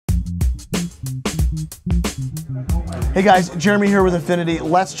Hey guys, Jeremy here with Infinity.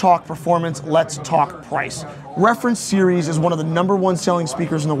 Let's talk performance, let's talk price. Reference Series is one of the #1 selling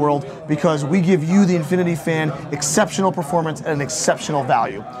speakers in the world because we give you, the Infinity fan, exceptional performance at an exceptional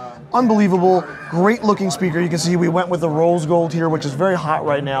value. Unbelievable, great looking speaker. You can see we went with the rose gold here, which is very hot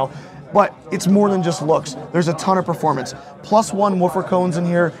right now, but it's more than just looks. There's a ton of performance. +1 woofer cones in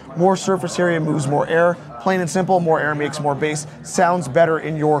here, more surface area, moves more air. Plain and simple, more air makes more bass, sounds better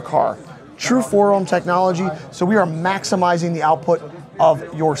in your car. True 4-ohm technology, so we are maximizing the output of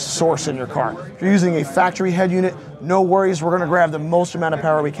your source in your car. If you're using a factory head unit, no worries, we're gonna grab the most amount of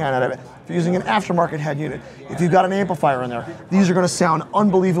power we can out of it. If you're using an aftermarket head unit, if you've got an amplifier in there, these are gonna sound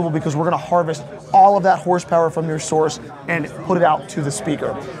unbelievable because we're gonna harvest all of that horsepower from your source and put it out to the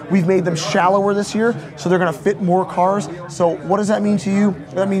speaker. We've made them shallower this year, so they're gonna fit more cars. So what does that mean to you?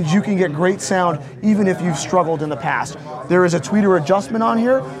 That means you can get great sound even if you've struggled in the past. There is a tweeter adjustment on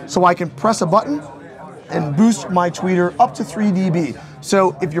here, so I can press a button and boost my tweeter up to 3 dB.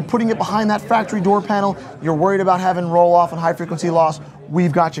 So if you're putting it behind that factory door panel, you're worried about having roll off and high frequency loss,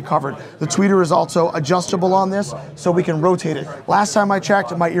 we've got you covered. The tweeter is also adjustable on this, so we can rotate it. Last time I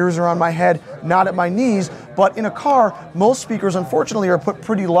checked, my ears are on my head, not at my knees, but in a car, most speakers unfortunately are put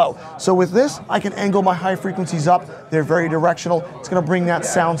pretty low. So with this, I can angle my high frequencies up. They're very directional. It's gonna bring that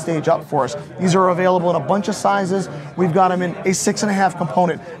sound stage up for us. These are available in a bunch of sizes. We've got them in a 6.5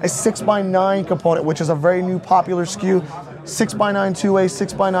 component, a 6x9 component, which is a very new popular SKU, 6x9 2-way,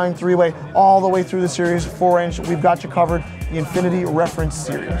 6x9 3-way, all the way through the series, 4-inch. We've got you covered. The Infinity Reference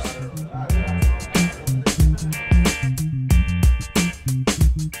Series.